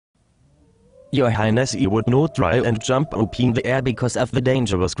Your Highness, you would not try and jump up in the air because of the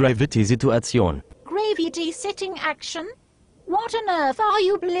dangerous gravity situation. Gravity sitting action? What on earth are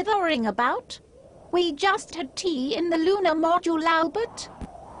you blithering about? We just had tea in the lunar module, Albert.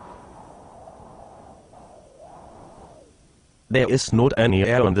 There is not any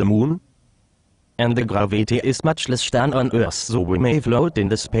air on the moon. And the gravity is much less than on Earth, so we may float in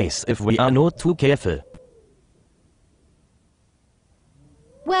the space if we are not too careful.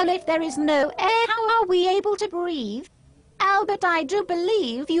 Well, if there is no air, how are we able to breathe? Albert, I do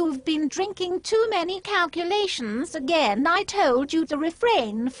believe you've been drinking too many calculations again. I told you to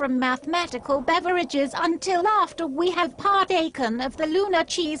refrain from mathematical beverages until after we have partaken of the lunar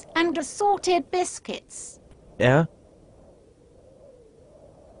cheese and assorted biscuits. Air?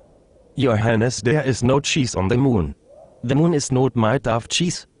 Your Highness, there is no cheese on the moon. The moon is not made of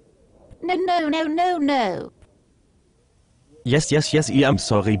cheese. No. Yes, I am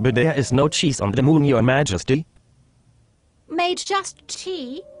sorry, but there is no cheese on the moon, Your Majesty. Made just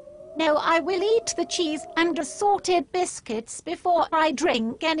tea? No, I will eat the cheese and assorted biscuits before I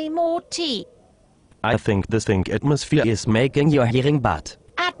drink any more tea. I think the thick atmosphere is making your hearing bad.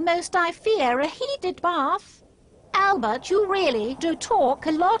 At most I fear a heated bath. Albert, you really do talk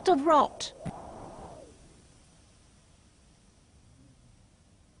a lot of rot.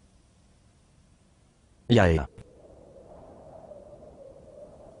 Yeah.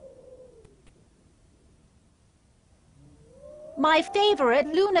 My favorite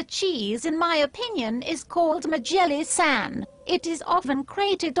lunar cheese, in my opinion, is called Magellan. It is often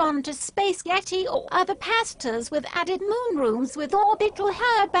grated onto spaghetti or other pastas with added moonrooms with orbital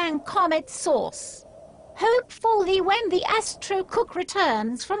herb and comet sauce. Hopefully when the astro cook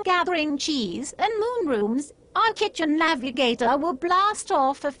returns from gathering cheese and moonrooms, our kitchen navigator will blast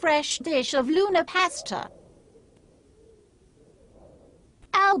off a fresh dish of lunar pasta.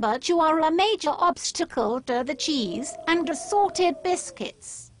 Albert, you are a major obstacle to the cheese and assorted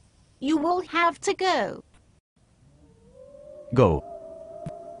biscuits. You will have to go. Go.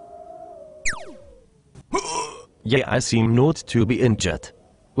 Yeah, I seem not to be injured.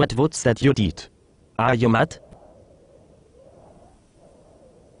 What was that you did? Are you mad?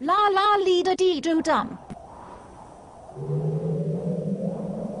 La la leader dee doo dum.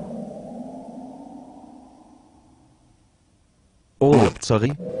 Oh,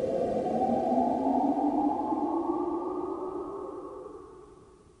 sorry.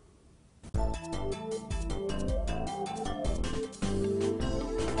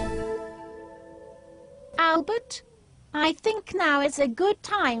 Albert, I think now is a good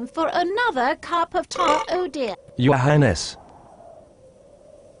time for another cup of tea, oh dear. Your Highness.